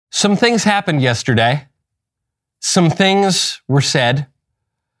Some things happened yesterday. Some things were said.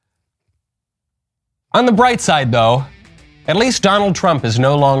 On the bright side, though, at least Donald Trump is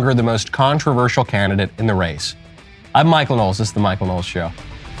no longer the most controversial candidate in the race. I'm Michael Knowles. This is The Michael Knowles Show.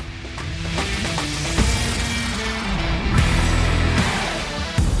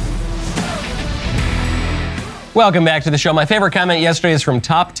 Welcome back to the show. My favorite comment yesterday is from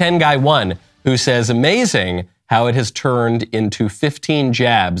Top 10 Guy 1, who says, amazing how it has turned into 15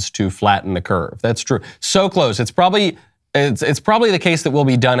 jabs to flatten the curve. That's true. So close. It's probably the case that we'll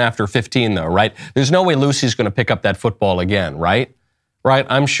be done after 15, though, right? There's no way Lucy's going to pick up that football again, right? Right?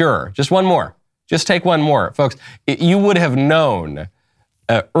 I'm sure. Just one more. Just take one more. Folks, you would have known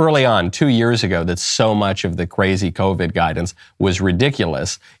early on, 2 years ago, that so much of the crazy COVID guidance was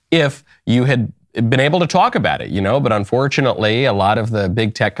ridiculous if you had been able to talk about it, but unfortunately, a lot of the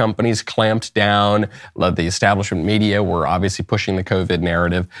big tech companies clamped down. The establishment media were obviously pushing the COVID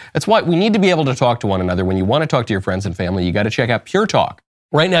narrative. That's why we need to be able to talk to one another. When you want to talk to your friends and family, you got to check out Pure Talk.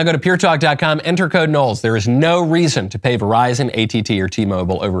 Right now, go to puretalk.com, enter code Knowles. There is no reason to pay Verizon, AT&T, or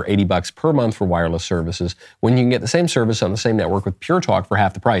T-Mobile over $80 per month for wireless services when you can get the same service on the same network with Pure Talk for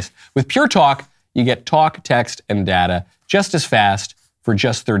half the price. With Pure Talk, you get talk, text, and data just as fast for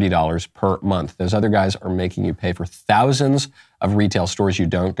just $30 per month. Those other guys are making you pay for thousands of retail stores you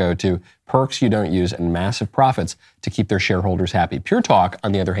don't go to, perks you don't use, and massive profits to keep their shareholders happy. Pure Talk,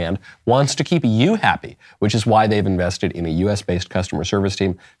 on the other hand, wants to keep you happy, which is why they've invested in a US-based customer service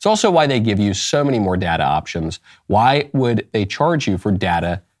team. It's also why they give you so many more data options. Why would they charge you for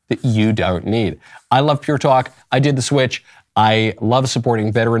data that you don't need? I love Pure Talk. I did the switch. I love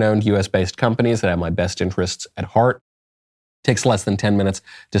supporting veteran-owned US-based companies that have my best interests at heart. Takes less than 10 minutes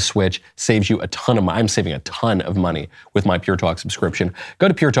to switch, saves you a ton of money. I'm saving a ton of money with my Pure Talk subscription. Go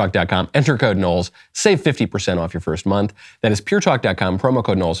to puretalk.com, enter code Knowles, save 50% off your first month. That is puretalk.com, promo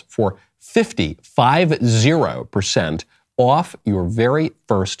code Knowles for 50% off your very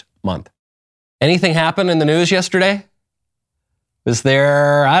first month. Anything happen in the news yesterday? Was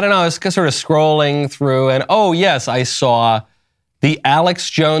there, I don't know, I was sort of scrolling through and, oh yes, I saw the Alex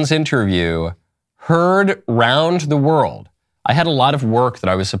Jones interview heard round the world. I had a lot of work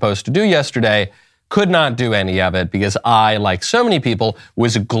that I was supposed to do yesterday, could not do any of it because I, like so many people,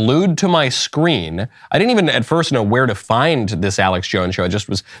 was glued to my screen. I didn't even at first know where to find this Alex Jones show. It just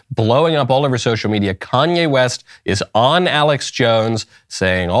was blowing up all over social media. Kanye West is on Alex Jones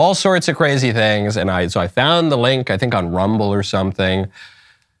saying all sorts of crazy things. And so I found the link, I think on Rumble or something.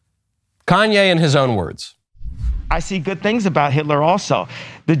 Kanye in his own words. I see good things about Hitler also.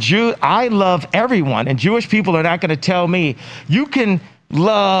 I love everyone, and Jewish people are not going to tell me, you can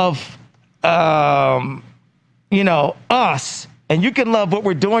love, us, and you can love what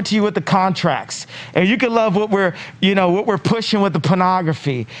we're doing to you with the contracts, and you can love what we're pushing with the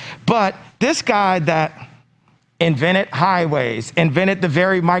pornography. But this guy that invented highways, invented the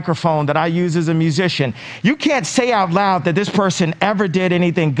very microphone that I use as a musician, you can't say out loud that this person ever did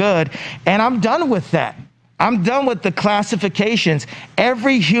anything good, and I'm done with that. I'm done with the classifications.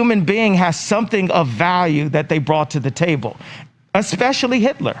 Every human being has something of value that they brought to the table, especially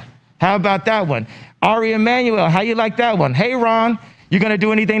Hitler. How about that one? Ari Emanuel, how you like that one? Hey, Ron, you gonna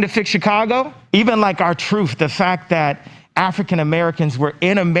do anything to fix Chicago? Even like our truth, the fact that African Americans were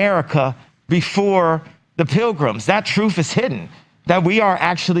in America before the Pilgrims, that truth is hidden, that we are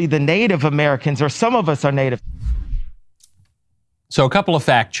actually the Native Americans, or some of us are Native. So a couple of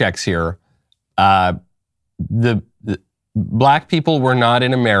fact checks here. The black people were not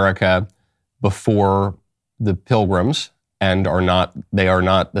in America before the Pilgrims and they are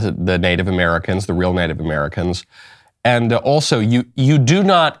not the Native Americans, the real Native Americans. And also you do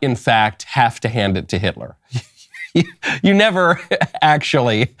not, in fact, have to hand it to Hitler. You never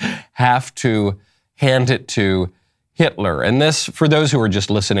actually have to hand it to Hitler. And this, for those who are just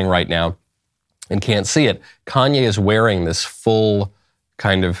listening right now and can't see it, Kanye is wearing this full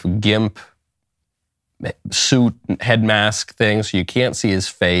kind of gimp suit, head mask thing, so you can't see his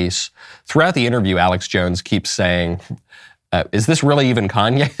face. Throughout the interview, Alex Jones keeps saying, is this really even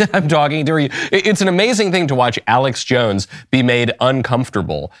Kanye that I'm talking to? It's an amazing thing to watch Alex Jones be made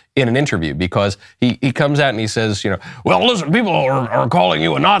uncomfortable in an interview because he comes out and he says, well, listen, people are calling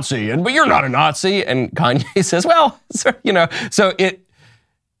you a Nazi, but you're not a Nazi. And Kanye says, well, so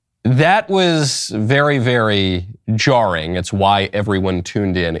that was very, very jarring. It's why everyone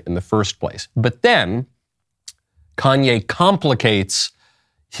tuned in the first place. But then Kanye complicates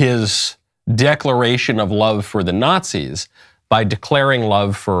his declaration of love for the Nazis by declaring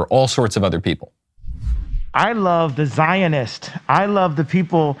love for all sorts of other people. I love the Zionist. I love the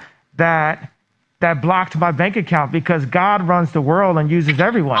people that that blocked my bank account because God runs the world and uses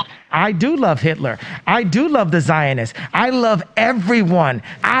everyone. I do love Hitler. I do love the Zionists. I love everyone.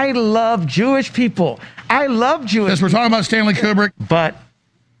 I love Jewish people. I love Jewish Yes, we're talking about Stanley Kubrick. But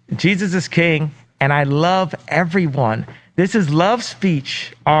Jesus is king, and I love everyone. This is love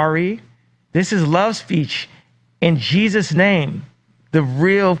speech, Ari. This is love speech in Jesus' name, the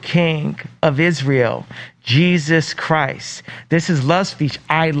real King of Israel, Jesus Christ. This is love speech.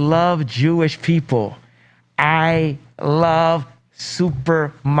 I love Jewish people. I love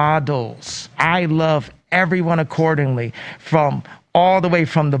supermodels. I love everyone accordingly, from all the way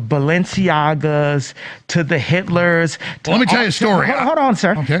from the Balenciagas to the Hitlers. Let me tell you a story. Hold on,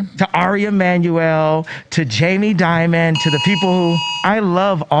 sir. Okay. To Ari Emanuel, to Jamie Dimon, to the people who, I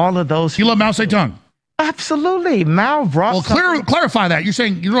love all of those. You love Mao Zedong? Absolutely. Mao brought Well, clarify that. You're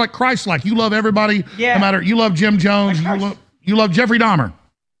saying you're like Christ-like. You love everybody. Yeah. No matter, you love Jim Jones. You love Jeffrey Dahmer.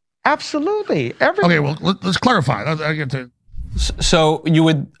 Absolutely. Okay, well, let's clarify. I get to. So you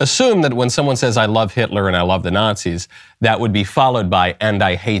would assume that when someone says, I love Hitler and I love the Nazis, that would be followed by, and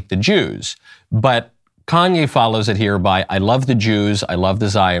I hate the Jews. But Kanye follows it here by, I love the Jews, I love the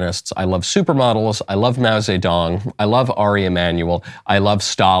Zionists, I love supermodels, I love Mao Zedong, I love Ari Emanuel, I love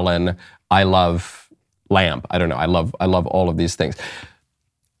Stalin, I love Lamp. I don't know. I love all of these things.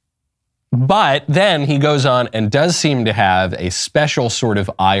 But then he goes on and does seem to have a special sort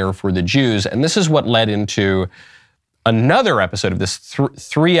of ire for the Jews. And this is what led into another episode of this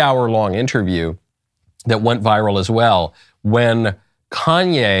 3-hour-long interview that went viral as well, when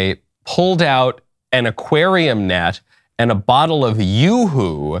Kanye pulled out an aquarium net and a bottle of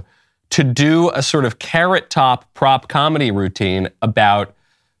Yoo-Hoo to do a sort of carrot top prop comedy routine about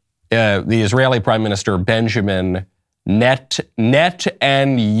the Israeli Prime Minister Benjamin Netanyahu.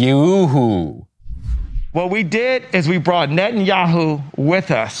 What we did is we brought Netanyahu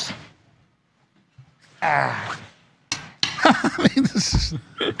with us. I mean,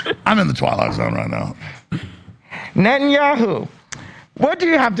 I'm in the twilight zone right now. Netanyahu, what do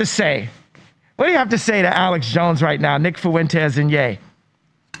you have to say? What do you have to say to Alex Jones right now, Nick Fuentes and Ye?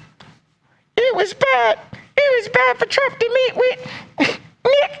 It was bad. It was bad for Trump to meet with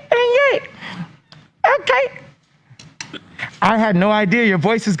Nick and Ye. Okay. I had no idea your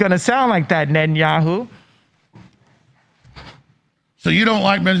voice is going to sound like that, Netanyahu. So you don't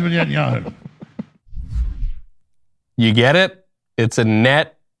like Benjamin Netanyahu? You get it? It's a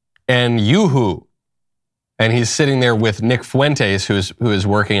net and Yoo-Hoo. And he's sitting there with Nick Fuentes, who is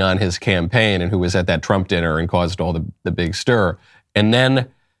working on his campaign and who was at that Trump dinner and caused all the big stir. And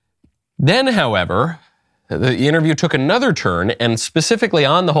then, however, the interview took another turn, and specifically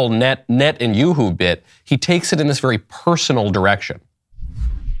on the whole net and Yoo-Hoo bit, he takes it in this very personal direction.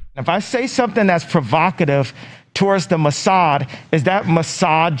 If I say something that's provocative towards the Mossad, is that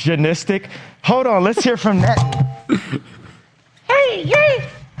misogynistic? Hold on, let's hear from Netan. Hey, Ye,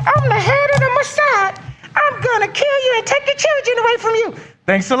 I'm the head of the Mossad. I'm gonna kill you and take your children away from you.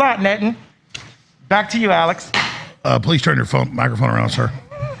 Thanks a lot, Netan. Back to you, Alex. Please turn your microphone around, sir.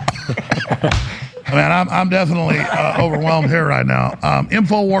 Man, I'm definitely overwhelmed here right now.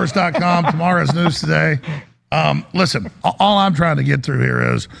 Infowars.com, tomorrow's news today. Listen, all I'm trying to get through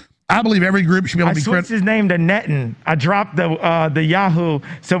here is, I believe every group should be able to be I switched his name to Netan. I dropped the Yahoo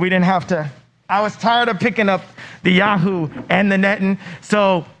so we didn't have to. I was tired of picking up the Yahoo and the Netan.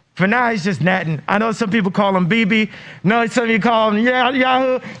 So for now, he's just Netan. I know some people call him BB. No, some of you call him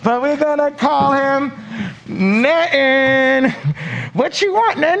Yahoo, but we're gonna call him Netan. What you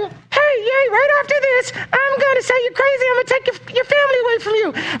want, Netan? Hey, Ye, right after this, I'm gonna say you're crazy. I'm gonna take your family away from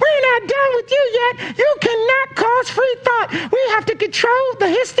you. We're not done with you yet. You cannot cause free thought. We have to control the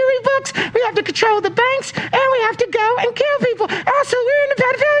history books. We have to control the banks, and we have to go and kill people. Also, we're in the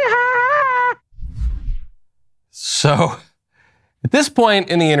pedophilia. Ha, ha, ha. So at this point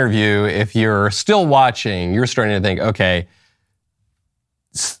in the interview, if you're still watching, you're starting to think, okay,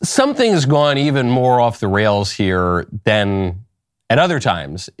 something's gone even more off the rails here than at other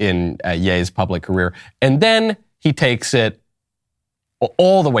times in Ye's public career. And then he takes it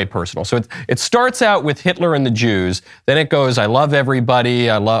all the way personal. So it starts out with Hitler and the Jews. Then it goes, I love everybody.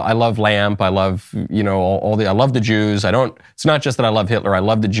 I love Lamp. I love, I love the Jews. It's not just that I love Hitler. I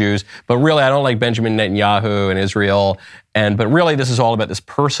love the Jews. But really, I don't like Benjamin Netanyahu and Israel. But really, this is all about this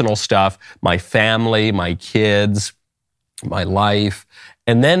personal stuff. My family, my kids, my life.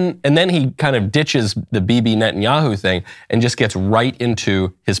 And then he kind of ditches the Bibi Netanyahu thing and just gets right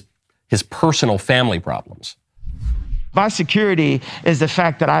into his personal family problems. My security is the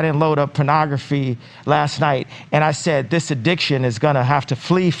fact that I didn't load up pornography last night. And I said, this addiction is going to have to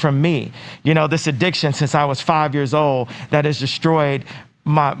flee from me. This addiction since I was 5 years old that has destroyed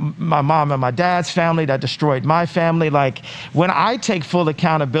my mom and my dad's family, that destroyed my family. Like, when I take full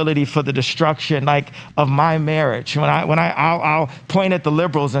accountability for the destruction, like, of my marriage, I'll point at the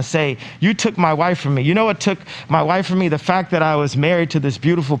liberals and say, you took my wife from me. You know what took my wife from me? The fact that I was married to this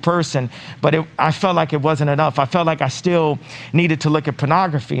beautiful person, but I felt like it wasn't enough. I felt like I still needed to look at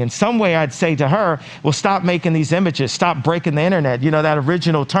pornography. In some way, I'd say to her, well, stop making these images, stop breaking the internet. You know, that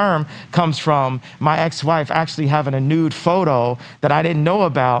original term comes from my ex-wife actually having a nude photo that I didn't know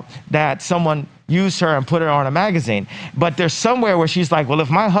about, that someone used her and put her on a magazine. But there's somewhere where she's like, well, if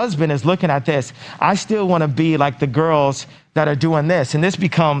my husband is looking at this, I still want to be like the girls that are doing this. And this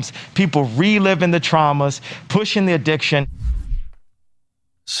becomes people reliving the traumas, pushing the addiction.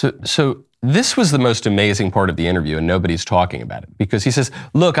 So this was the most amazing part of the interview, and nobody's talking about it, because he says,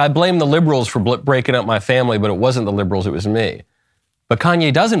 look, I blame the liberals for breaking up my family, but it wasn't the liberals, it was me. But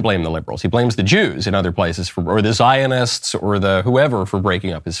Kanye doesn't blame the liberals. He blames the Jews in other places, or the Zionists, or the whoever for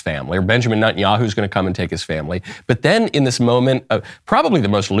breaking up his family, or Benjamin Netanyahu's going to come and take his family. But then in this moment, probably the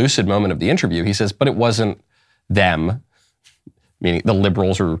most lucid moment of the interview, he says, but it wasn't them, meaning the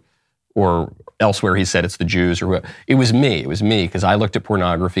liberals, or elsewhere he said it's the Jews, or whoever. It was me, because I looked at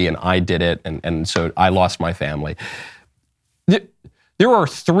pornography and I did it, and so I lost my family. There are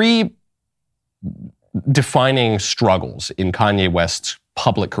three defining struggles in Kanye West's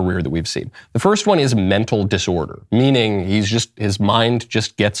public career that we've seen. The first one is mental disorder, meaning his mind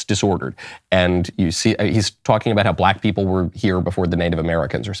just gets disordered. And you see, he's talking about how black people were here before the Native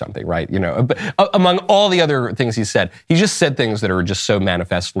Americans or something, right? You know, but among all the other things he said just said things that are just so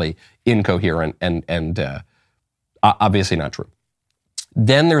manifestly incoherent and obviously not true.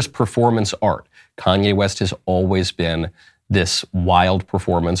 Then there's performance art. Kanye West has always been this wild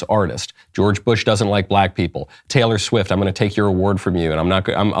performance artist. George Bush doesn't like black people. Taylor Swift, I'm going to take your award from you, and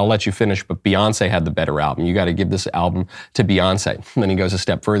I'll let you finish, but Beyonce had the better album. You got to give this album to Beyonce. And then he goes a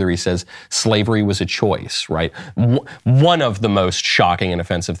step further. He says slavery was a choice, right? One of the most shocking and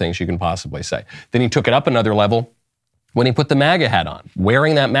offensive things you can possibly say. Then he took it up another level when he put the MAGA hat on,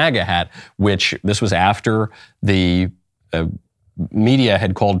 wearing that MAGA hat, which this was after the media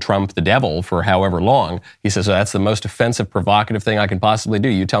had called Trump the devil for however long. He says, so that's the most offensive, provocative thing I can possibly do.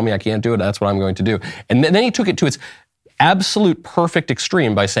 You tell me I can't do it, that's what I'm going to do. And then he took it to its absolute perfect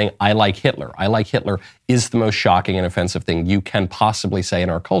extreme by saying, I like Hitler. I like Hitler is the most shocking and offensive thing you can possibly say in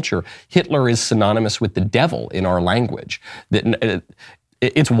our culture. Hitler is synonymous with the devil in our language.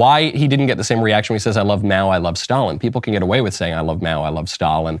 It's why he didn't get the same reaction when he says, I love Mao, I love Stalin. People can get away with saying, I love Mao, I love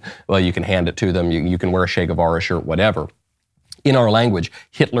Stalin. Well, you can hand it to them. You can wear a Che Guevara shirt, whatever. In our language,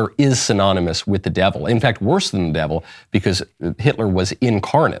 Hitler is synonymous with the devil. In fact, worse than the devil, because Hitler was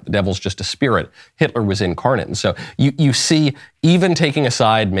incarnate. The devil's just a spirit. Hitler was incarnate. And so you see, even taking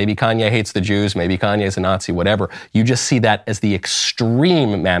aside, maybe Kanye hates the Jews, maybe Kanye's a Nazi, whatever, you just see that as the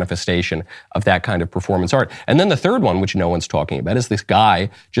extreme manifestation of that kind of performance art. And then the third one, which no one's talking about, is this guy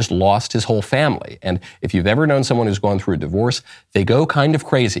just lost his whole family. And if you've ever known someone who's gone through a divorce, they go kind of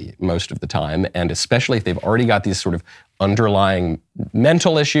crazy most of the time, and especially if they've already got these sort of underlying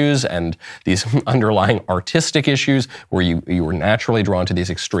mental issues and these underlying artistic issues where you were naturally drawn to these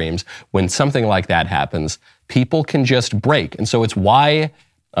extremes. When something like that happens, people can just break. And so it's why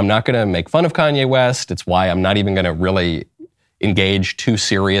I'm not going to make fun of Kanye West. It's why I'm not even going to really engage too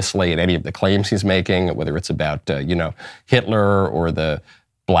seriously in any of the claims he's making, whether it's about, Hitler or the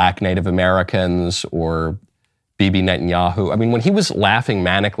black Native Americans or Bibi Netanyahu. I mean, when he was laughing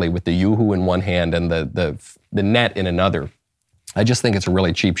manically with the yoo-hoo in one hand and the net in another, I just think it's a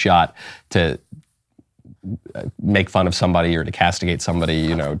really cheap shot to make fun of somebody or to castigate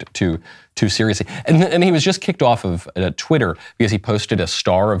somebody, too seriously. And he was just kicked off of Twitter because he posted a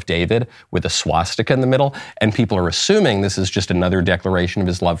Star of David with a swastika in the middle, and people are assuming this is just another declaration of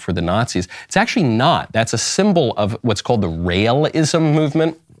his love for the Nazis. It's actually not. That's a symbol of what's called the Raelism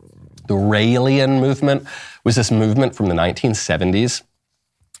movement. The Raelian movement was this movement from the 1970s,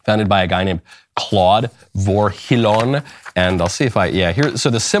 founded by a guy named Claude Vorhillon. And I'll see if so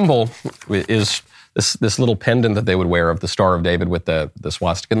the symbol is this little pendant that they would wear of the Star of David with the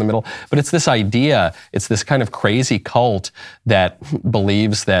swastika in the middle. But it's this idea, it's this kind of crazy cult that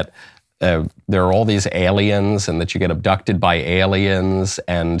believes that there are all these aliens and that you get abducted by aliens,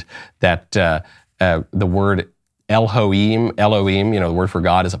 and that the word Elohim, the word for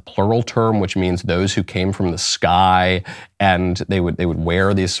God, is a plural term, which means those who came from the sky, and they would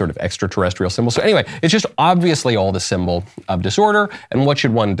wear these sort of extraterrestrial symbols. So anyway, it's just obviously all the symbol of disorder. And what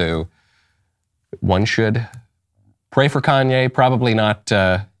should one do? One should pray for Kanye, probably not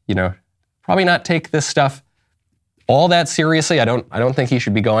take this stuff all that seriously. I don't think he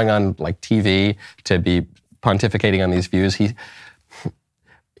should be going on like TV to be pontificating on these views.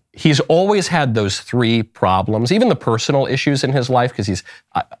 he's always had those three problems, even the personal issues in his life, because he's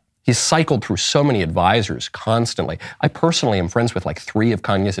cycled through so many advisors constantly. I personally am friends with like 3 of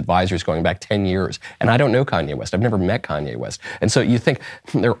Kanye's advisors going back 10 years, and I don't know Kanye West. I've never met Kanye West. And so you think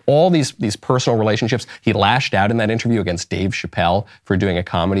there are all these personal relationships. He lashed out in that interview against Dave Chappelle for doing a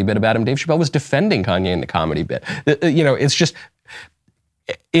comedy bit about him. Dave Chappelle was defending Kanye in the comedy bit. It's just,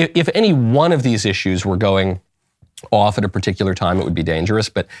 if any one of these issues were going off at a particular time, it would be dangerous.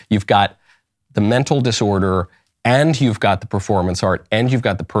 But you've got the mental disorder, and you've got the performance art, and you've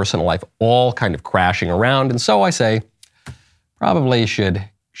got the personal life all kind of crashing around. And so I say, probably should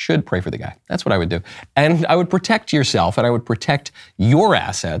pray for the guy. That's what I would do. And I would protect yourself, and I would protect your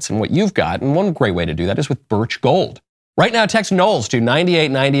assets and what you've got. And one great way to do that is with Birch Gold. Right now, text Knowles to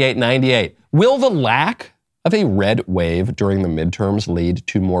 989898. Will the lack of a red wave during the midterms lead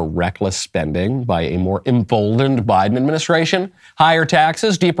to more reckless spending by a more emboldened Biden administration? Higher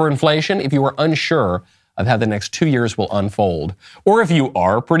taxes, deeper inflation? If you are unsure of how the next 2 years will unfold, or if you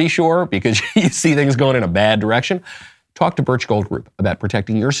are pretty sure because you see things going in a bad direction, talk to Birch Gold Group about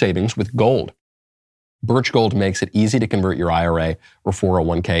protecting your savings with gold. Birch Gold makes it easy to convert your IRA or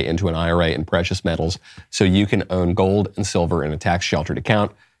 401k into an IRA in precious metals so you can own gold and silver in a tax-sheltered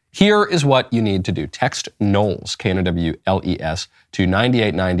account. Here is what you need to do. Text Knowles, Knowles, to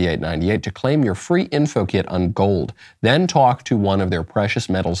 989898 to claim your free info kit on gold. Then talk to one of their precious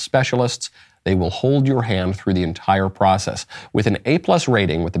metals specialists. They will hold your hand through the entire process. With an A+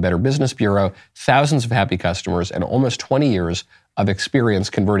 rating with the Better Business Bureau, thousands of happy customers, and almost 20 years of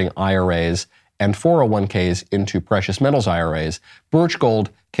experience converting IRAs and 401ks into precious metals IRAs, Birch Gold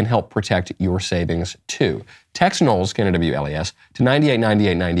can help protect your savings too. Text Knowles, Knowles, to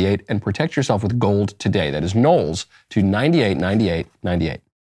 989898 and protect yourself with gold today. That is Knowles to 989898.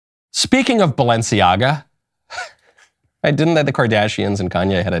 Speaking of Balenciaga, didn't that the Kardashians and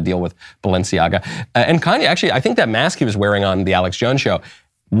Kanye had a deal with Balenciaga? And Kanye, actually, I think that mask he was wearing on the Alex Jones show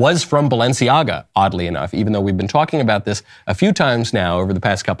was from Balenciaga, oddly enough, even though we've been talking about this a few times now over the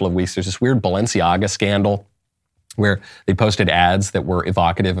past couple of weeks. There's this weird Balenciaga scandal where they posted ads that were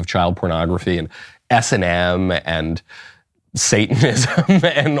evocative of child pornography and S&M and Satanism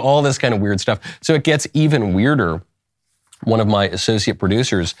and all this kind of weird stuff. So it gets even weirder. One of my associate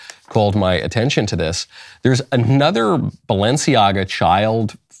producers called my attention to this. There's another Balenciaga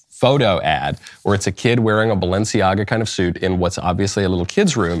child photo ad where it's a kid wearing a Balenciaga kind of suit in what's obviously a little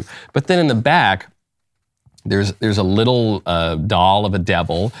kid's room. But then in the back, there's a little doll of a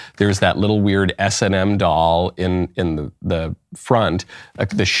devil. There's that little weird S&M doll in the front.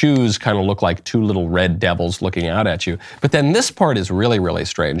 The shoes kind of look like 2 little red devils looking out at you. But then this part is really, really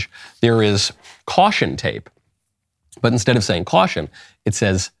strange. There is caution tape. But instead of saying caution, it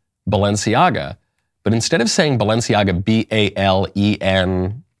says Balenciaga. But instead of saying Balenciaga,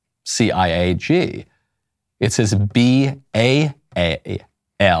 Balenciag, it says Balen.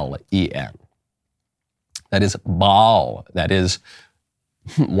 That is Baal. That is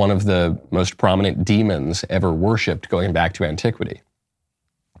one of the most prominent demons ever worshipped going back to antiquity.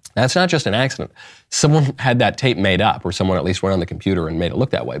 That's not just an accident. Someone had that tape made up, or someone at least went on the computer and made it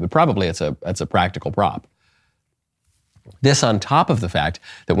look that way, but probably it's a practical prop. This on top of the fact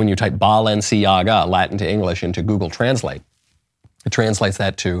that when you type Balenciaga, Latin to English, into Google Translate, it translates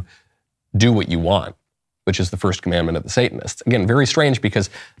that to do what you want, which is the first commandment of the Satanists. Again, very strange because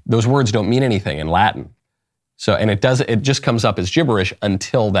those words don't mean anything in Latin. So, and it just comes up as gibberish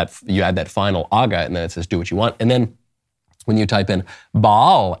until that you add that final aga, and then it says do what you want. And then when you type in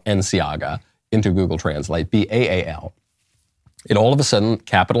Balenciaga into Google Translate, Baal, it all of a sudden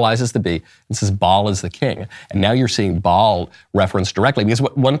capitalizes the B and says Baal is the king. And now you're seeing Baal referenced directly. Because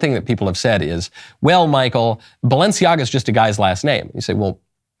one thing that people have said is, well, Michael, Balenciaga is just a guy's last name. You say, well,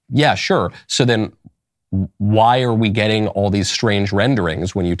 yeah, sure. So then why are we getting all these strange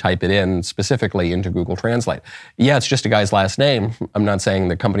renderings when you type it in specifically into Google Translate? Yeah, it's just a guy's last name. I'm not saying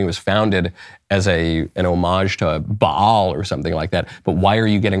the company was founded as an homage to Baal or something like that, but why are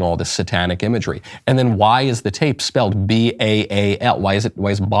you getting all this satanic imagery? And then why is the tape spelled B-A-A-L? Why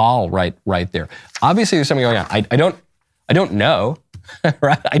is Baal right there? Obviously there's something going on. I don't know,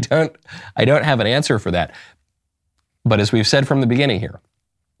 right? I don't have an answer for that. But as we've said from the beginning here,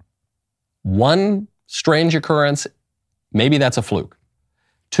 one strange occurrence, maybe that's a fluke.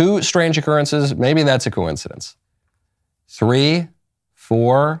 2 strange occurrences, maybe that's a coincidence. 3,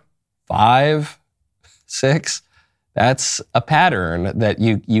 4, 5, 6, that's a pattern that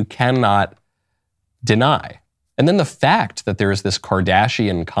you cannot deny. And then the fact that there is this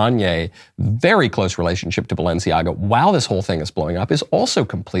Kardashian-Kanye very close relationship to Balenciaga while this whole thing is blowing up is also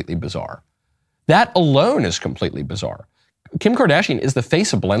completely bizarre. That alone is completely bizarre. Kim Kardashian is the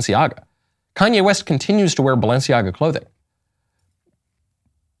face of Balenciaga. Kanye West continues to wear Balenciaga clothing.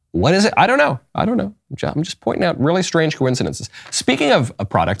 What is it? I don't know. I'm just pointing out really strange coincidences. Speaking of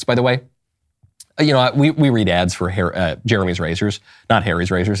products, by the way, we read ads for Jeremy's razors, not Harry's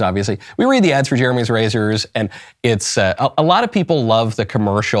razors, obviously. We read the ads for Jeremy's razors, and it's a lot of people love the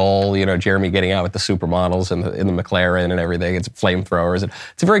commercial. Jeremy getting out with the supermodels in the McLaren and everything. It's flamethrowers, and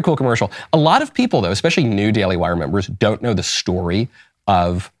it's a very cool commercial. A lot of people, though, especially new Daily Wire members, don't know the story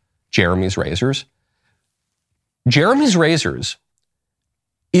of Jeremy's razors. Jeremy's razors,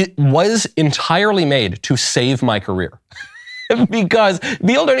 it was entirely made to save my career. Because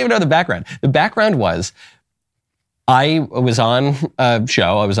people don't even know the background. The background was, I was on a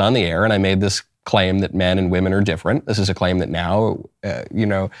show, I was on the air, and I made this claim that men and women are different. This is a claim that now,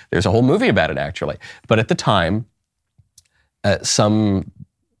 there's a whole movie about it, actually. But at the time, some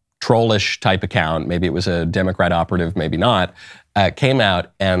trollish type account, maybe it was a Democrat operative, maybe not, came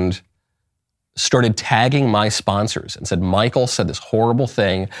out and started tagging my sponsors and said, Michael said this horrible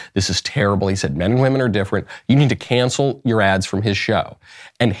thing. This is terrible. He said, men and women are different. You need to cancel your ads from his show.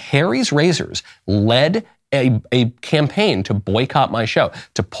 And Harry's Razors led a campaign to boycott my show,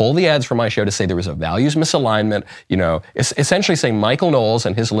 to pull the ads from my show, to say there was a values misalignment, essentially saying Michael Knowles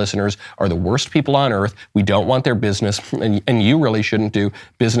and his listeners are the worst people on earth. We don't want their business, and you really shouldn't do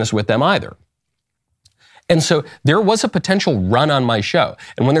business with them either. And so there was a potential run on my show.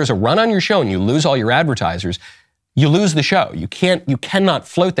 And when there's a run on your show and you lose all your advertisers, you lose the show. You cannot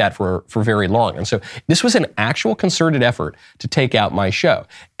float that for very long. And so this was an actual concerted effort to take out my show.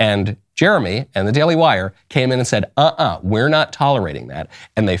 And Jeremy and the Daily Wire came in and said, we're not tolerating that.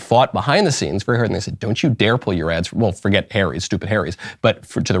 And they fought behind the scenes very hard, and they said, don't you dare pull your ads. Well, forget Harry's, stupid Harry's. But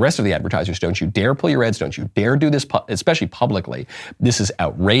to the rest of the advertisers, don't you dare pull your ads. Don't you dare do this, especially publicly. This is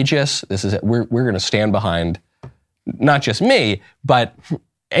outrageous. We're going to stand behind not just me, but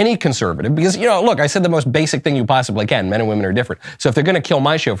any conservative, because, look, I said the most basic thing you possibly can. Men and women are different. So if they're going to kill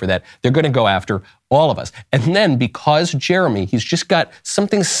my show for that, they're going to go after all of us. And then because Jeremy, he's just got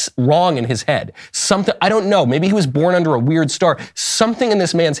something wrong in his head. Something, I don't know, maybe he was born under a weird star. Something in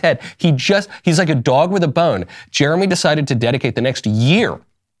this man's head. He's like a dog with a bone. Jeremy decided to dedicate the next year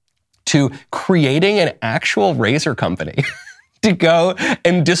to creating an actual razor company to go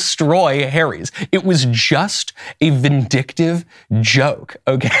and destroy Harry's. It was just a vindictive joke,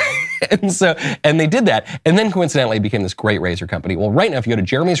 okay? And they did that, and then coincidentally it became this great razor company. Well, right now, if you go to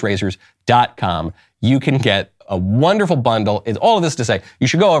jeremysrazors.com, you can get a wonderful bundle. It's all of this to say, you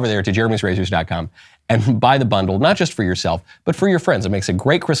should go over there to jeremysrazors.com and buy the bundle, not just for yourself, but for your friends. It makes a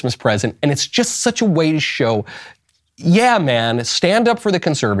great Christmas present, and it's just such a way to show, yeah, man, stand up for the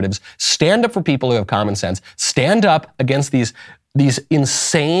conservatives, stand up for people who have common sense, stand up against these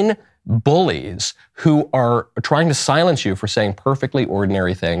insane bullies who are trying to silence you for saying perfectly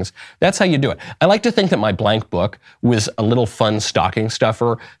ordinary things. That's how you do it. I like to think that my blank book was a little fun stocking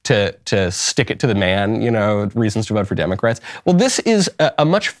stuffer to stick it to the man, reasons to vote for Democrats. Well, this is a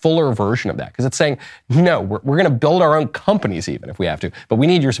much fuller version of that, because it's saying, no, we're going to build our own companies even if we have to, but we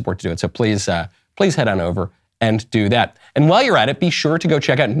need your support to do it. So please head on over and do that. And while you're at it, be sure to go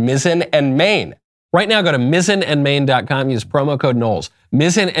check out Mizzen and Main. Right now, go to mizzenandmain.com, use promo code Knowles.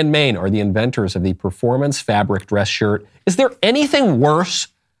 Mizzen and Main are the inventors of the performance fabric dress shirt. Is there anything worse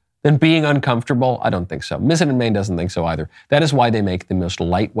than being uncomfortable? I don't think so. Mizzen and Main doesn't think so either. That is why they make the most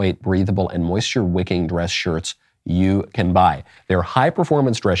lightweight, breathable, and moisture-wicking dress shirts you can buy. Their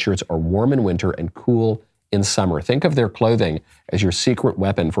high-performance dress shirts are warm in winter and cool in summer. Think of their clothing as your secret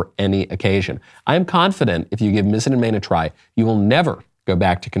weapon for any occasion. I am confident if you give Mizzen and Main a try, you will never go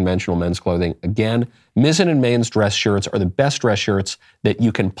back to conventional men's clothing again. Mizzen and Main's dress shirts are the best dress shirts that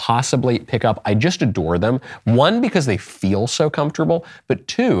you can possibly pick up. I just adore them. One, because they feel so comfortable, but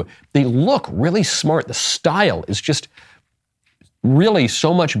two, they look really smart. The style is just really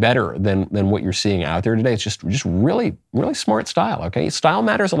so much better than what you're seeing out there today. It's just really, really smart style, okay? Style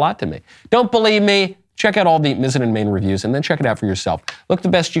matters a lot to me. Don't believe me? Check out all the Mizzen and Main reviews and then check it out for yourself. Look the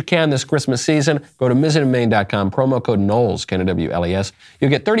best you can this Christmas season. Go to mizzenandmain.com, promo code Knowles, K-N-O-W-L-E-S.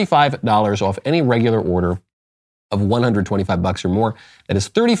 You'll get $35 off any regular order of $125 or more. That is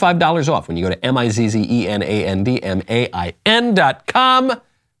 $35 off when you go to mizzenandmain.com,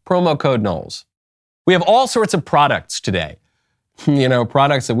 promo code Knowles. We have all sorts of products today.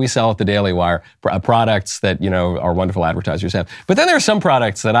 Products that we sell at the Daily Wire, products that, our wonderful advertisers have. But then there are some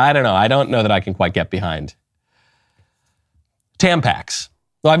products that I don't know that I can quite get behind. Tampax.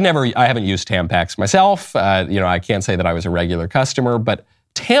 Well, I haven't used Tampax myself. I can't say that I was a regular customer, but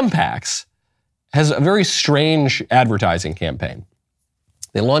Tampax has a very strange advertising campaign.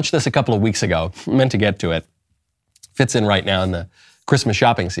 They launched this a couple of weeks ago. I meant to get to it. Fits in right now in the Christmas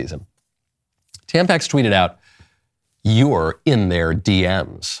shopping season. Tampax tweeted out, "You're in their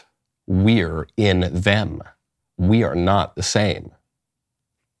DMs. We're in them. We are not the same."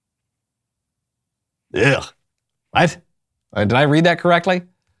 Ugh. What? Did I read that correctly?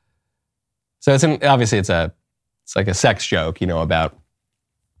 So obviously it's like a sex joke, about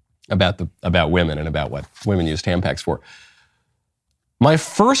women and about what women use Tampax for. My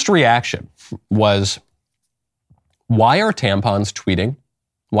first reaction was, why are tampons tweeting?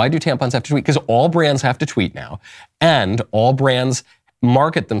 Why do tampons have to tweet? Because all brands have to tweet now, and all brands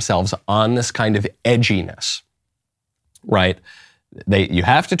market themselves on this kind of edginess, right? You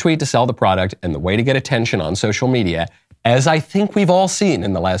have to tweet to sell the product, and the way to get attention on social media, as I think we've all seen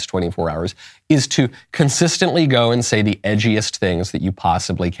in the last 24 hours, is to consistently go and say the edgiest things that you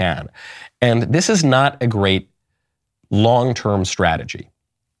possibly can. And this is not a great long-term strategy.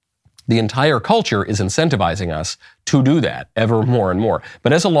 The entire culture is incentivizing us to do that ever more and more.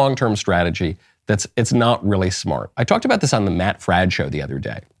 But as a long-term strategy, it's not really smart. I talked about this on the Matt Fradd show the other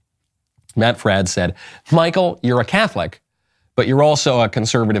day. Matt Fradd said, "Michael, you're a Catholic, but you're also a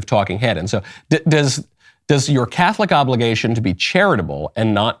conservative talking head. And so does your Catholic obligation to be charitable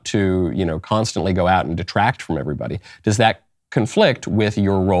and not to, constantly go out and detract from everybody, does that conflict with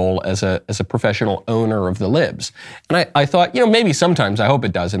your role as a professional owner of the libs?" And I thought, maybe sometimes, I hope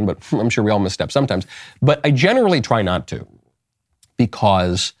it doesn't, but I'm sure we all misstep sometimes. But I generally try not to,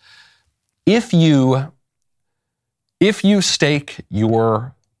 because if you stake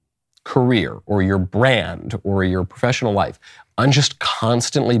your career or your brand or your professional life on just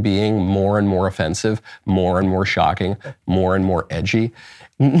constantly being more and more offensive, more and more shocking, more and more edgy,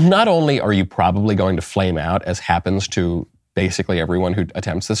 not only are you probably going to flame out, as happens to basically everyone who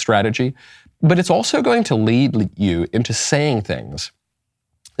attempts this strategy, but it's also going to lead you into saying things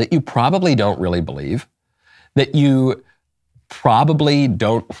that you probably don't really believe, that you probably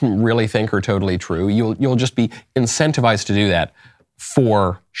don't really think are totally true. You'll just be incentivized to do that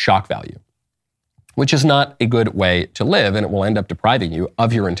for shock value, which is not a good way to live, and it will end up depriving you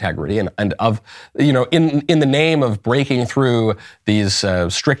of your integrity and of, in the name of breaking through these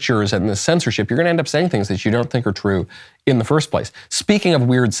strictures and this censorship, you're going to end up saying things that you don't think are true in the first place. Speaking of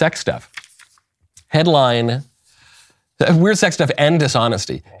weird sex stuff, weird sex stuff and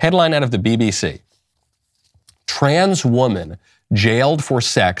dishonesty, headline out of the BBC: "Trans woman jailed for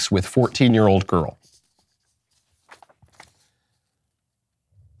sex with 14-year-old girl."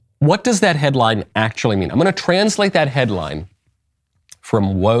 What does that headline actually mean? I'm going to translate that headline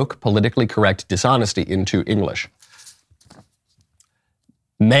from woke, politically correct dishonesty into English.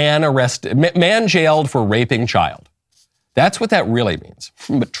 Man jailed for raping child. That's what that really means.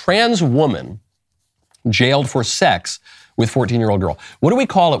 But trans woman jailed for sex with 14-year-old girl. What do we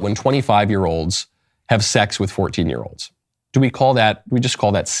call it when 25-year-olds have sex with 14-year-olds? Do we just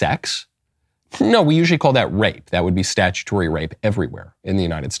call that sex? No, we usually call that rape. That would be statutory rape everywhere in the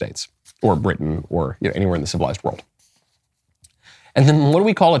United States or Britain or anywhere in the civilized world. And then what do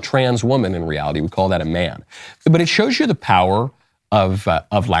we call a trans woman in reality? We call that a man. But it shows you the power of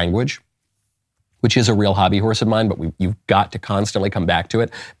language, which is a real hobby horse of mine, but you've got to constantly come back to it,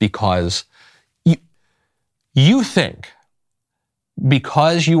 because you think,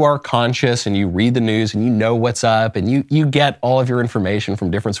 because you are conscious and you read the news and you know what's up and you get all of your information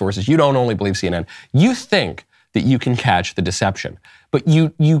from different sources, you don't only believe CNN, you think that you can catch the deception. But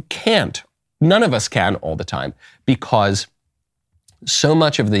you can't. None of us can all the time, because so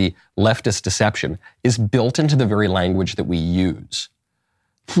much of the leftist deception is built into the very language that we use.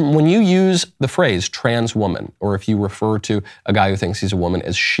 When you use the phrase trans woman, or if you refer to a guy who thinks he's a woman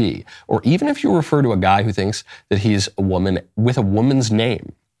as she, or even if you refer to a guy who thinks that he's a woman with a woman's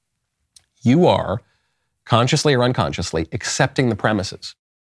name, you are, consciously or unconsciously, accepting the premises.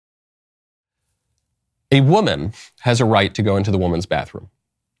 A woman has a right to go into the woman's bathroom.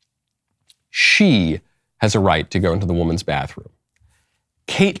 She has a right to go into the woman's bathroom.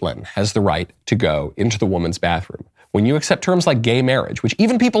 Caitlin has the right to go into the woman's bathroom. When you accept terms like gay marriage, which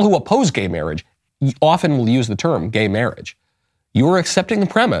even people who oppose gay marriage often will use the term gay marriage, you are accepting the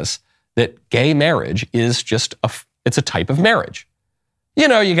premise that gay marriage is just it's a type of marriage. You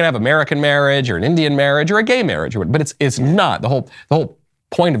can have American marriage or an Indian marriage or a gay marriage, but it's not. The whole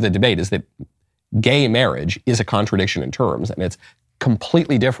point of the debate is that gay marriage is a contradiction in terms, and it's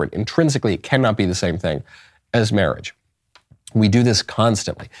completely different. Intrinsically, it cannot be the same thing as marriage. We do this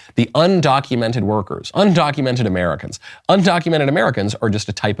constantly. The undocumented workers, undocumented Americans are just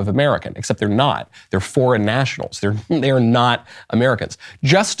a type of American, except they're not. They're foreign nationals. They are not Americans.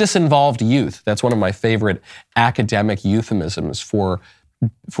 Justice-involved youth, that's one of my favorite academic euphemisms for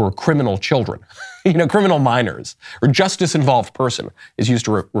for criminal children, criminal minors, or justice-involved person is used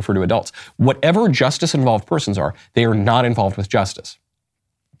to refer to adults. Whatever justice-involved persons are, they are not involved with justice.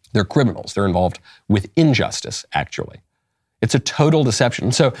 They're criminals. They're involved with injustice, actually. It's a total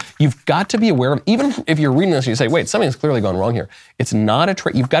deception. So you've got to be aware of, even if you're reading this and you say, wait, something's clearly gone wrong here. It's not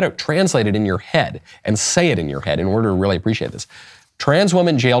you've got to translate it in your head and say it in your head in order to really appreciate this. Trans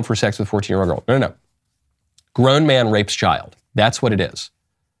woman jailed for sex with 14-year-old girl. No. Grown man rapes child. That's what it is.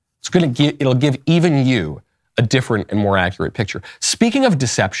 It'll give even you a different and more accurate picture. Speaking of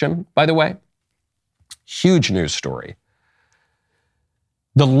deception, by the way, huge news story.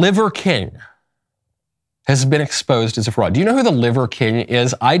 The Liver King has been exposed as a fraud. Do you know who the Liver King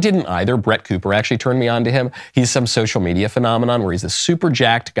is? I didn't either. Brett Cooper actually turned me on to him. He's some social media phenomenon where he's a super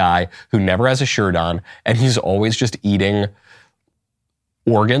jacked guy who never has a shirt on, and he's always just eating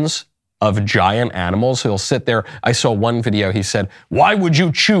organs of giant animals. He'll sit there. I saw one video, he said, why would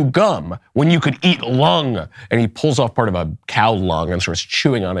you chew gum when you could eat lung? And he pulls off part of a cow lung and starts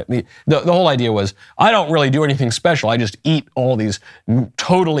chewing on it. The whole idea was, I don't really do anything special. I just eat all these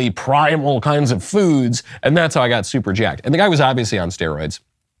totally primal kinds of foods. And that's how I got super jacked. And the guy was obviously on steroids.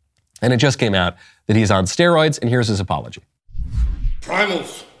 And it just came out that he's on steroids. And here's his apology.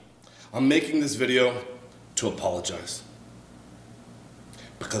 Primals, I'm making this video to apologize.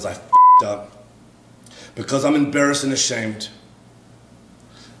 Because I up, because I'm embarrassed and ashamed,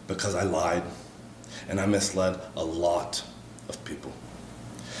 because I lied and I misled a lot of people.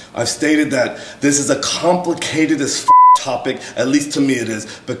 I've stated that this is a complicated as topic, at least to me it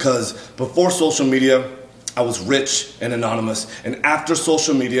is, because before social media, I was rich and anonymous, and after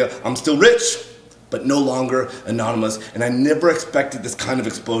social media, I'm still rich, but no longer anonymous, and I never expected this kind of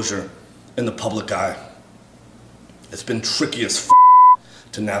exposure in the public eye. It's been tricky as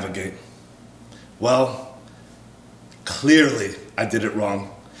to navigate. Well, clearly I did it wrong,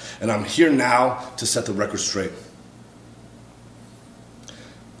 and I'm here now to set the record straight.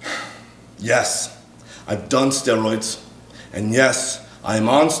 Yes, I've done steroids, and yes, I am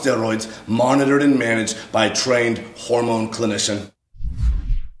on steroids, monitored and managed by a trained hormone clinician.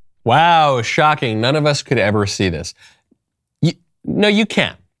 Wow, shocking. None of us could ever see this. You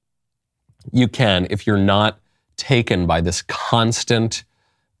can. You can if you're not taken by this constant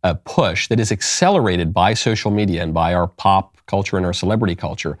push that is accelerated by social media and by our pop culture and our celebrity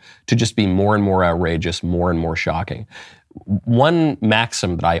culture to just be more and more outrageous, more and more shocking. One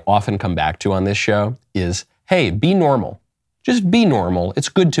maxim that I often come back to on this show is, hey, be normal. Just be normal. It's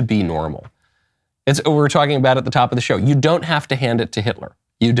good to be normal. It's what we were talking about at the top of the show. You don't have to hand it to Hitler.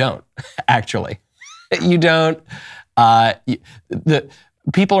 You don't, actually. You don't.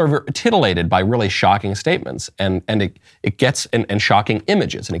 People are titillated by really shocking statements and it gets and shocking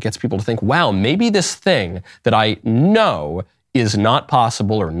images, and it gets people to think, wow, maybe this thing that I know is not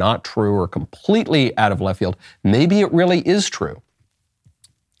possible or not true or completely out of left field, maybe it really is true.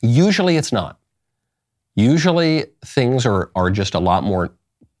 Usually it's not. Usually things are just a lot more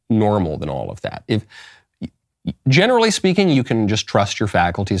normal than all of that. Generally speaking, you can just trust your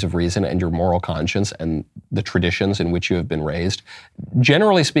faculties of reason and your moral conscience and the traditions in which you have been raised.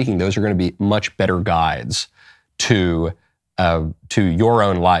 Generally speaking, those are going to be much better guides to your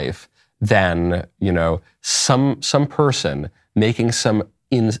own life than, some person making some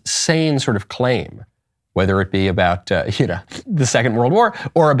insane sort of claim, whether it be about the Second World War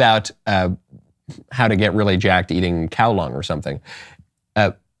or about how to get really jacked eating cow lung or something.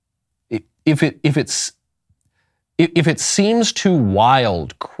 If it seems too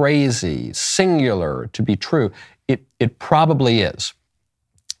wild, crazy, singular to be true, it probably is.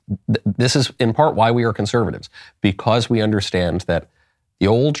 This is in part why we are conservatives, because we understand that the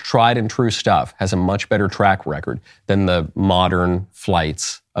old tried and true stuff has a much better track record than the modern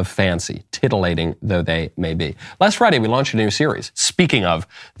flights of fancy, titillating though they may be. Last Friday, we launched a new series. Speaking of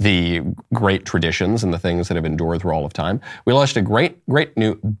the great traditions and the things that have endured through all of time, we launched a great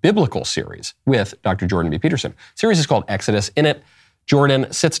new biblical series with Dr. Jordan B. Peterson. The series is called Exodus. In it,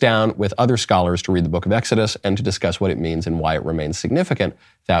 Jordan sits down with other scholars to read the book of Exodus and to discuss what it means and why it remains significant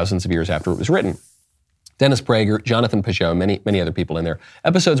thousands of years after it was written. Dennis Prager, Jonathan Peugeot, many other people in there.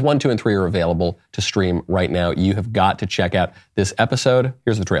 Episodes 1, 2, and 3 are available to stream right now. You have got to check out this episode.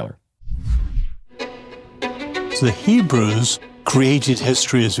 Here's the trailer. So the Hebrews created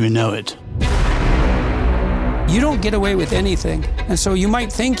history as we know it. You don't get away with anything. And so you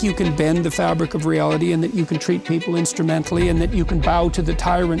might think you can bend the fabric of reality and that you can treat people instrumentally and that you can bow to the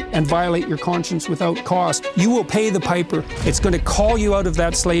tyrant and violate your conscience without cost. You will pay the piper. It's going to call you out of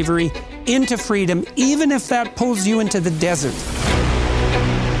that slavery into freedom, even if that pulls you into the desert.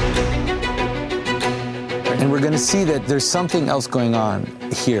 And we're going to see that there's something else going on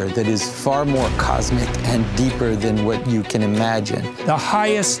here that is far more cosmic and deeper than what you can imagine. The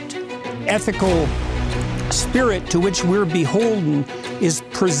highest ethical spirit to which we're beholden is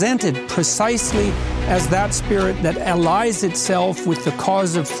presented precisely as that spirit that allies itself with the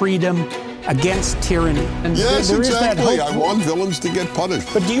cause of freedom against tyranny. And yes, there exactly. Is that I want villains to get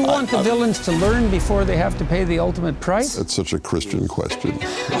punished. But do you want the villains to learn before they have to pay the ultimate price? That's such a Christian question.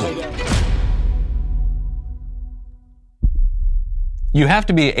 You have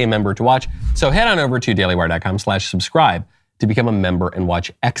to be a member to watch. So head on over to dailywire.com/subscribe to become a member and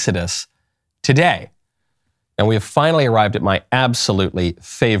watch Exodus today. And we have finally arrived at my absolutely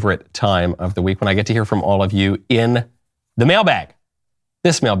favorite time of the week when I get to hear from all of you in the mailbag.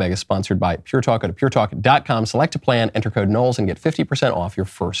 This mailbag is sponsored by Pure Talk. Go to puretalk.com, select a plan, enter code Knowles, and get 50% off your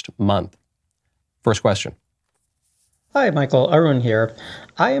first month. First question. Hi, Michael. Arun here.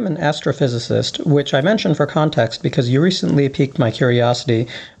 I am an astrophysicist, which I mention for context because you recently piqued my curiosity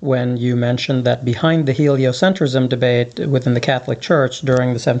when you mentioned that behind the heliocentrism debate within the Catholic Church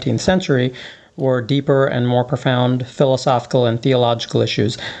during the 17th century were deeper and more profound philosophical and theological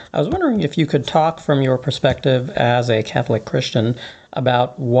issues. I was wondering if you could talk from your perspective as a Catholic Christian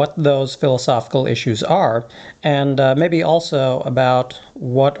about what those philosophical issues are, and maybe also about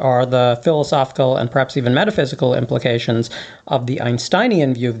what are the philosophical and perhaps even metaphysical implications of the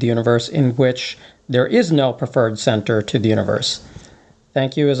Einsteinian view of the universe, in which there is no preferred center to the universe.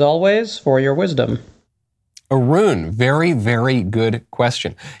 Thank you, as always, for your wisdom. Arun, very, very good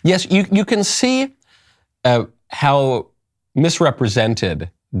question. Yes, you can see how misrepresented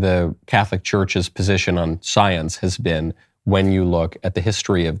the Catholic Church's position on science has been when you look at the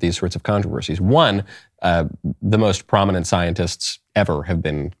history of these sorts of controversies. One, the most prominent scientists ever have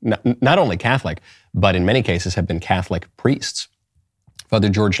been not only Catholic, but in many cases have been Catholic priests. Father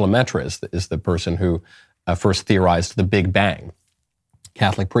George Lemaitre is the person who first theorized the Big Bang.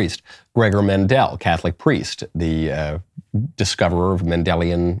 Catholic priest. Gregor Mendel, Catholic priest, the discoverer of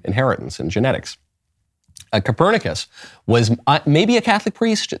Mendelian inheritance and genetics. Copernicus was maybe a Catholic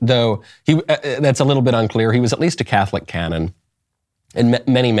priest, though that's a little bit unclear. He was at least a Catholic canon, and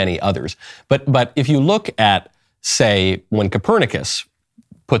many, many others. But if you look at, say, when Copernicus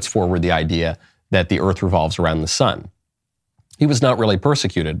puts forward the idea that the earth revolves around the sun, he was not really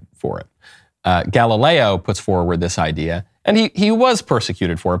persecuted for it. Galileo puts forward this idea, and he was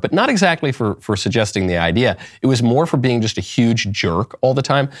persecuted for it, but not exactly for suggesting the idea. It was more for being just a huge jerk all the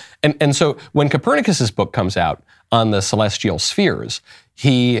time. And so when Copernicus's book comes out on the celestial spheres,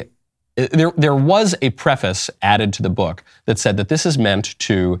 there was a preface added to the book that said that this is meant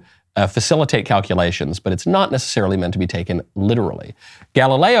to facilitate calculations, but it's not necessarily meant to be taken literally.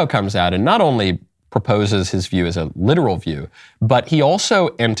 Galileo comes out and not only proposes his view as a literal view, but he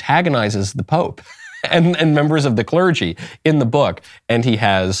also antagonizes the Pope and members of the clergy in the book. And he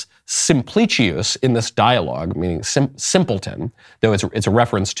has Simplicius in this dialogue, meaning simpleton, though it's a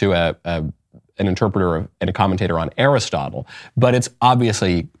reference to an interpreter and a commentator on Aristotle, but it's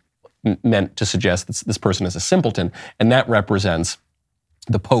obviously meant to suggest that this person is a simpleton, and that represents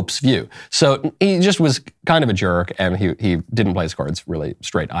the Pope's view. So he just was kind of a jerk, and he didn't play his cards really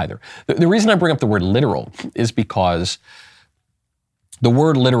straight either. The reason I bring up the word literal is because the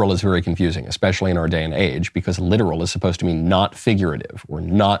word literal is very confusing, especially in our day and age, because literal is supposed to mean not figurative or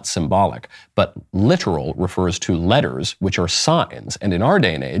not symbolic, but literal refers to letters, which are signs, and in our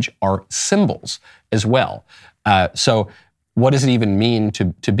day and age are symbols as well. So what does it even mean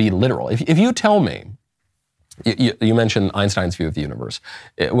to be literal? If you tell me, you mentioned Einstein's view of the universe.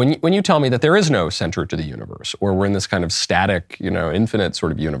 When you tell me that there is no center to the universe, or we're in this kind of static, infinite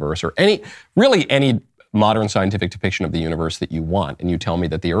sort of universe, or any modern scientific depiction of the universe that you want, and you tell me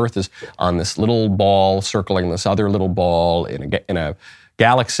that the Earth is on this little ball circling this other little ball in a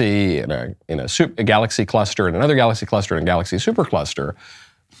galaxy, in a galaxy cluster, and another galaxy cluster, and a galaxy supercluster,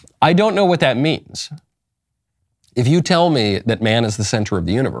 I don't know what that means. If you tell me that man is the center of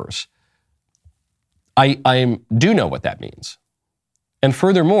the universe, I do know what that means. And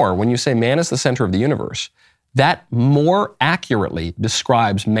furthermore, when you say man is the center of the universe, that more accurately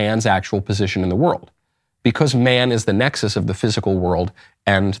describes man's actual position in the world, because man is the nexus of the physical world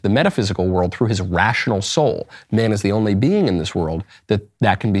and the metaphysical world through his rational soul. Man is the only being in this world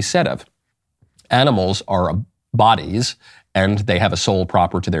that can be said of. Animals are bodies, and they have a soul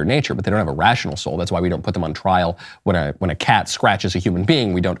proper to their nature, but they don't have a rational soul. That's why we don't put them on trial. When a cat scratches a human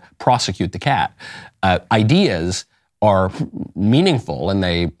being, we don't prosecute the cat. Ideas are meaningful, and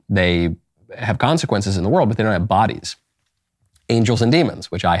they have consequences in the world, but they don't have bodies. Angels and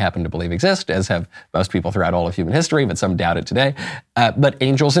demons, which I happen to believe exist, as have most people throughout all of human history, but some doubt it today. But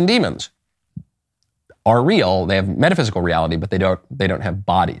angels and demons, are real. They have metaphysical reality, but they don't have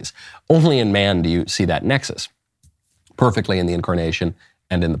bodies. Only in man do you see that nexus perfectly in the Incarnation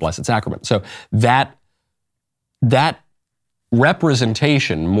and in the Blessed Sacrament. So that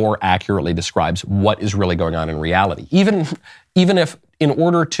representation more accurately describes what is really going on in reality. Even if, in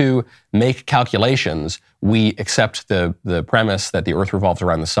order to make calculations, we accept the premise that the Earth revolves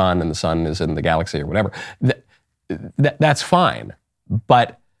around the sun and the sun is in the galaxy or whatever, that's fine.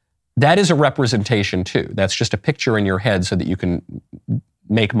 But that is a representation too. That's just a picture in your head so that you can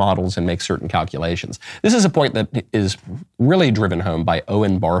make models and make certain calculations. This is a point that is really driven home by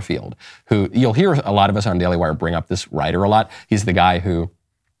Owen Barfield, who you'll hear a lot of us on Daily Wire bring up this writer a lot. He's the guy who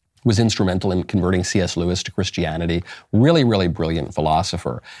was instrumental in converting C.S. Lewis to Christianity, really, really brilliant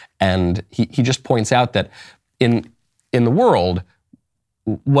philosopher. And he just points out that in the world,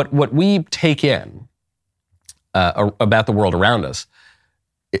 what we take in about the world around us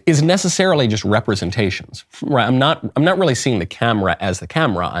is necessarily just representations. Right? I'm not really seeing the camera as the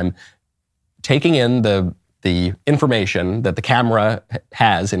camera. I'm taking in the information that the camera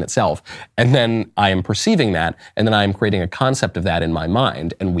has in itself, and then I am perceiving that, and then I am creating a concept of that in my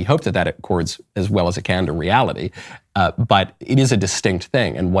mind, and we hope that that accords as well as it can to reality. But it is a distinct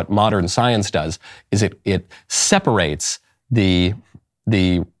thing, and what modern science does is it separates the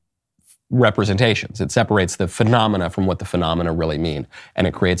representations. It separates the phenomena from what the phenomena really mean, and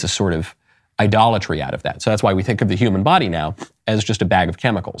it creates a sort of idolatry out of that. So that's why we think of the human body now as just a bag of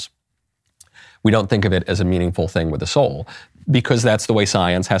chemicals. We don't think of it as a meaningful thing with a soul, because that's the way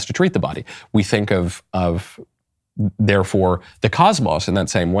science has to treat the body. We think of therefore, the cosmos in that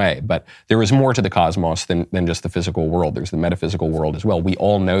same way. But there is more to the cosmos than just the physical world. There's the metaphysical world as well. We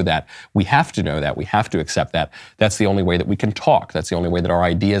all know that. We have to know that. We have to accept that. That's the only way that we can talk. That's the only way that our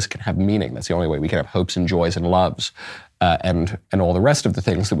ideas can have meaning. That's the only way we can have hopes and joys and loves and all the rest of the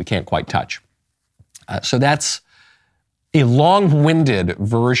things that we can't quite touch. So that's a long-winded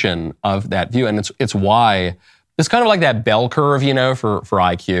version of that view. And it's why it's kind of like that bell curve, for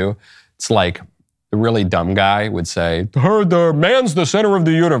IQ. It's like the really dumb guy would say, man's the center of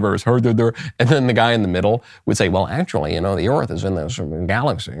the universe. And then the guy in the middle would say, well, actually, the Earth is in this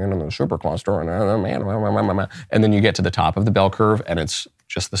galaxy, in the supercluster. And then you get to the top of the bell curve, and it's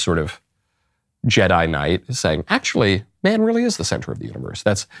just the sort of Jedi Knight saying, actually, man really is the center of the universe.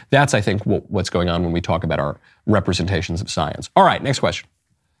 That's I think, what's going on when we talk about our representations of science. All right, next question.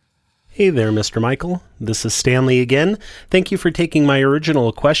 Hey there, Mr. Michael. This is Stanley again. Thank you for taking my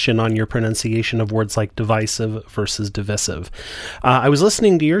original question on your pronunciation of words like divisive versus divisive. I was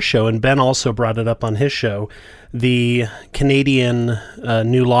listening to your show, and Ben also brought it up on his show, the Canadian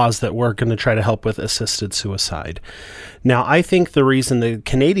new laws that were going to try to help with assisted suicide. Now, I think the reason the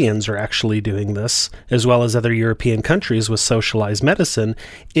Canadians are actually doing this, as well as other European countries with socialized medicine,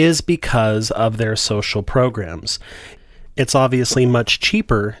 is because of their social programs. It's obviously much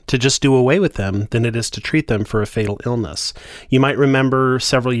cheaper to just do away with them than it is to treat them for a fatal illness. You might remember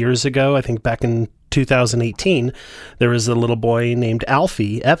several years ago, I think back in 2018, there was a little boy named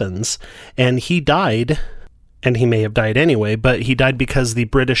Alfie Evans, and he died, and he may have died anyway, but he died because the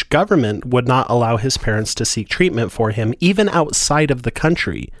British government would not allow his parents to seek treatment for him, even outside of the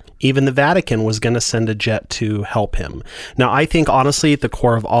country. Even the Vatican was going to send a jet to help him. Now, I think, honestly, at the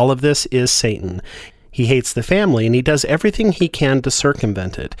core of all of this is Satan. He hates the family, and he does everything he can to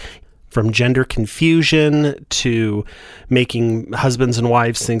circumvent it, from gender confusion to making husbands and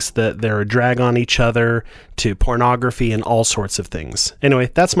wives think that they're a drag on each other, to pornography and all sorts of things. Anyway,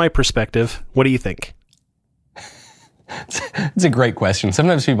 that's my perspective. What do you think? It's a great question.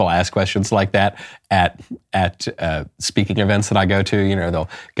 Sometimes people ask questions like that at speaking events that I go to. They'll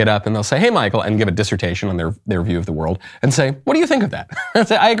get up and they'll say, "Hey, Michael," and give a dissertation on their view of the world and say, "What do you think of that?" I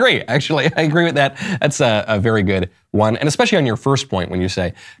say, "I agree. Actually, I agree with that." That's a very good one. And especially on your first point when you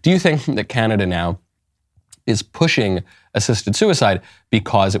say, "Do you think that Canada now is pushing assisted suicide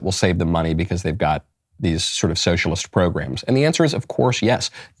because it will save them money because they've got these sort of socialist programs?" And the answer is, of course, yes.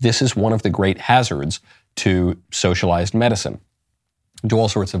 This is one of the great hazards to socialized medicine, to all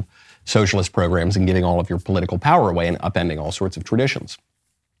sorts of socialist programs and giving all of your political power away and upending all sorts of traditions.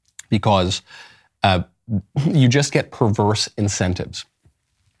 Because you just get perverse incentives.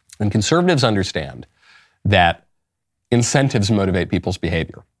 And conservatives understand that incentives motivate people's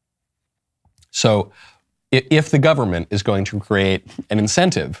behavior. So if the government is going to create an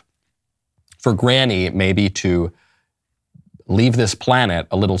incentive for Granny maybe to leave this planet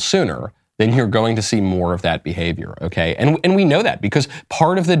a little sooner, then you're going to see more of that behavior, okay? And we know that because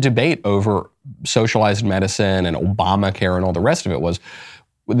part of the debate over socialized medicine and Obamacare and all the rest of it was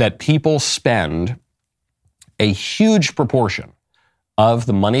that people spend a huge proportion of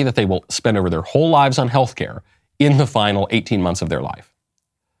the money that they will spend over their whole lives on healthcare in the final 18 months of their life.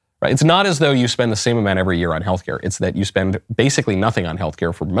 Right? It's not as though you spend the same amount every year on healthcare. It's that you spend basically nothing on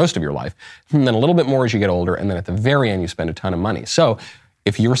healthcare for most of your life, and then a little bit more as you get older, and then at the very end you spend a ton of money. So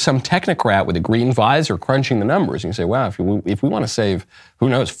if you're some technocrat with a green visor crunching the numbers, and you say, wow, if we want to save, who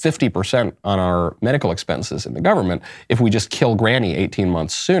knows, 50% on our medical expenses in the government, if we just kill Granny 18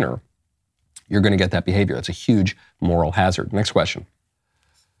 months sooner, you're going to get that behavior. That's a huge moral hazard. Next question.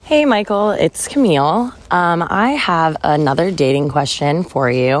 Hey, Michael, it's Camille. I have another dating question for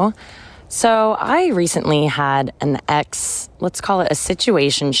you. So I recently had an ex, let's call it a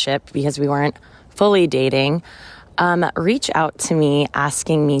situationship because we weren't fully dating, reach out to me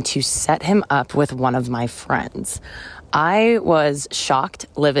asking me to set him up with one of my friends. I was shocked,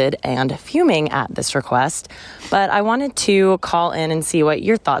 livid, and fuming at this request, but I wanted to call in and see what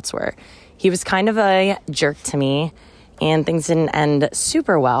your thoughts were. He was kind of a jerk to me, and things didn't end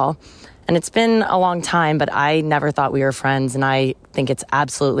super well. And it's been a long time, but I never thought we were friends, and I think it's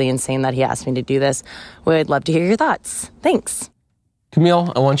absolutely insane that he asked me to do this. Would love to hear your thoughts. Thanks.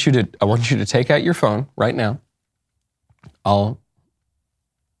 Camille, I want you to take out your phone right now. I'll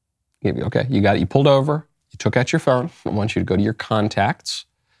give you, okay, you got it. You pulled over, you took out your phone. I want you to go to your contacts.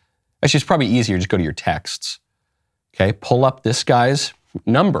 Actually, it's probably easier, just go to your texts. Okay, pull up this guy's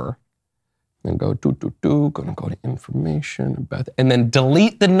number. Then go gonna go to information about that. And then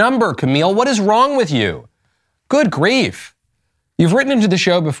delete the number, Camille. What is wrong with you? Good grief. You've written into the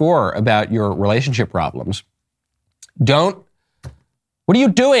show before about your relationship problems. What are you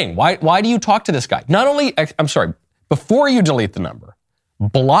doing? Why do you talk to this guy? Before you delete the number,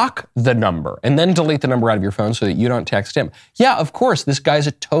 block the number and then delete the number out of your phone so that you don't text him. Yeah, of course, this guy's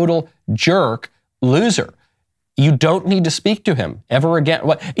a total jerk loser. You don't need to speak to him ever again.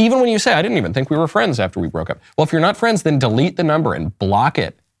 Even when you say, I didn't even think we were friends after we broke up. Well, if you're not friends, then delete the number and block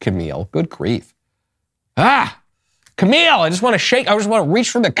it, Camille. Good grief. Camille, I just want to reach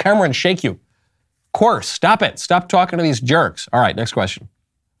for the camera and shake you. Of course, stop it. Stop talking to these jerks. All right, next question.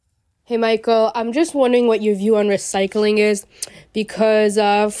 Hey, Michael, I'm just wondering what your view on recycling is, because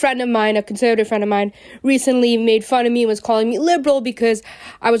a conservative friend of mine, recently made fun of me and was calling me liberal because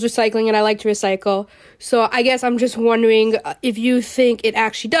I was recycling and I like to recycle. So I guess I'm just wondering if you think it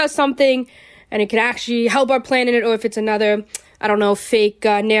actually does something and it can actually help our planet, or if it's another, fake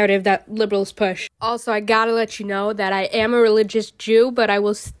narrative that liberals push. Also, I gotta let you know that I am a religious Jew, but I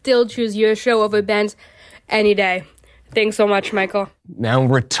will still choose your show over Ben's any day. Thanks so much, Michael. Now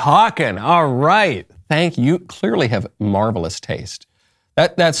we're talking. All right. Thank you. Clearly have marvelous taste.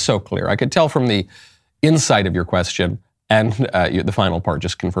 That's so clear. I could tell from the insight of your question, and the final part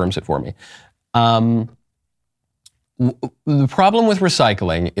just confirms it for me. The problem with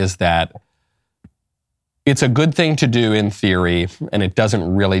recycling is that it's a good thing to do in theory, and it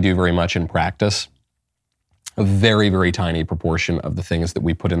doesn't really do very much in practice. A very, very tiny proportion of the things that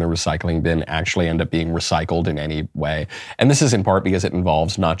we put in the recycling bin actually end up being recycled in any way. And this is in part because it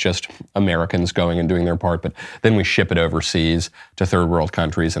involves not just Americans going and doing their part, but then we ship it overseas to third world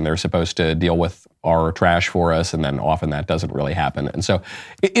countries, and they're supposed to deal with our trash for us, and then often that doesn't really happen. And so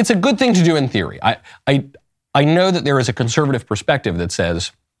it's a good thing to do in theory. I know that there is a conservative perspective that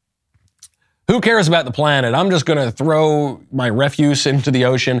says, who cares about the planet? I'm just going to throw my refuse into the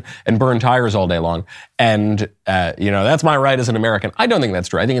ocean and burn tires all day long. And, that's my right as an American. I don't think that's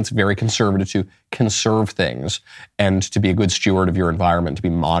true. I think it's very conservative to conserve things and to be a good steward of your environment, to be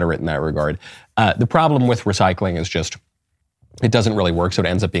moderate in that regard. The problem with recycling is just, it doesn't really work. So it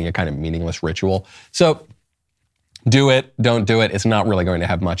ends up being a kind of meaningless ritual. So do it, don't do it. It's not really going to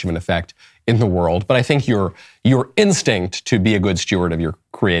have much of an effect in the world. But I think your instinct to be a good steward of your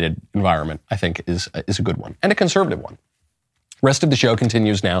created environment, I think, is a good one and a conservative one. Rest of the show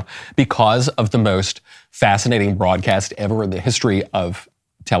continues now because of the most fascinating broadcast ever in the history of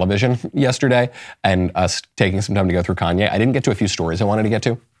television yesterday, and us taking some time to go through Kanye. I didn't get to a few stories I wanted to get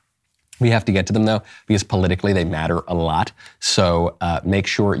to. We have to get to them, though, because politically they matter a lot. So make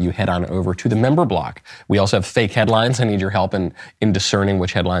sure you head on over to the member block. We also have fake headlines. I need your help in discerning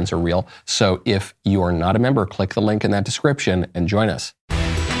which headlines are real. So if you are not a member, click the link in that description and join us.